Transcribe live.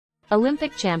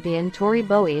Olympic champion Tori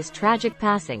Bowie's tragic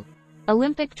passing.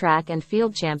 Olympic track and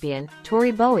field champion,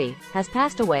 Tori Bowie, has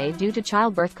passed away due to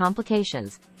childbirth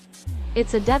complications.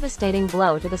 It's a devastating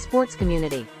blow to the sports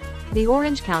community. The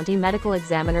Orange County Medical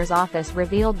Examiner's Office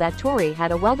revealed that Tori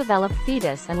had a well-developed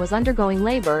fetus and was undergoing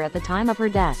labor at the time of her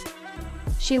death.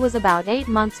 She was about 8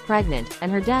 months pregnant, and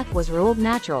her death was ruled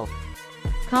natural.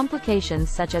 Complications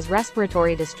such as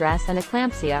respiratory distress and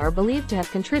eclampsia are believed to have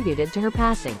contributed to her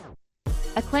passing.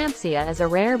 Eclampsia is a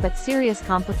rare but serious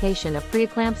complication of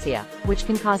preeclampsia, which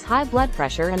can cause high blood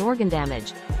pressure and organ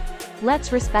damage.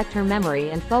 Let's respect her memory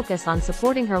and focus on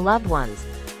supporting her loved ones.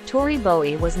 Tori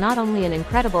Bowie was not only an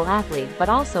incredible athlete but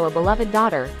also a beloved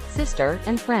daughter, sister,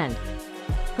 and friend.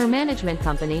 Her management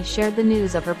company shared the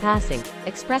news of her passing,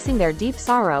 expressing their deep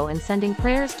sorrow and sending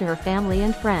prayers to her family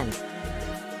and friends.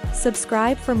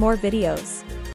 Subscribe for more videos.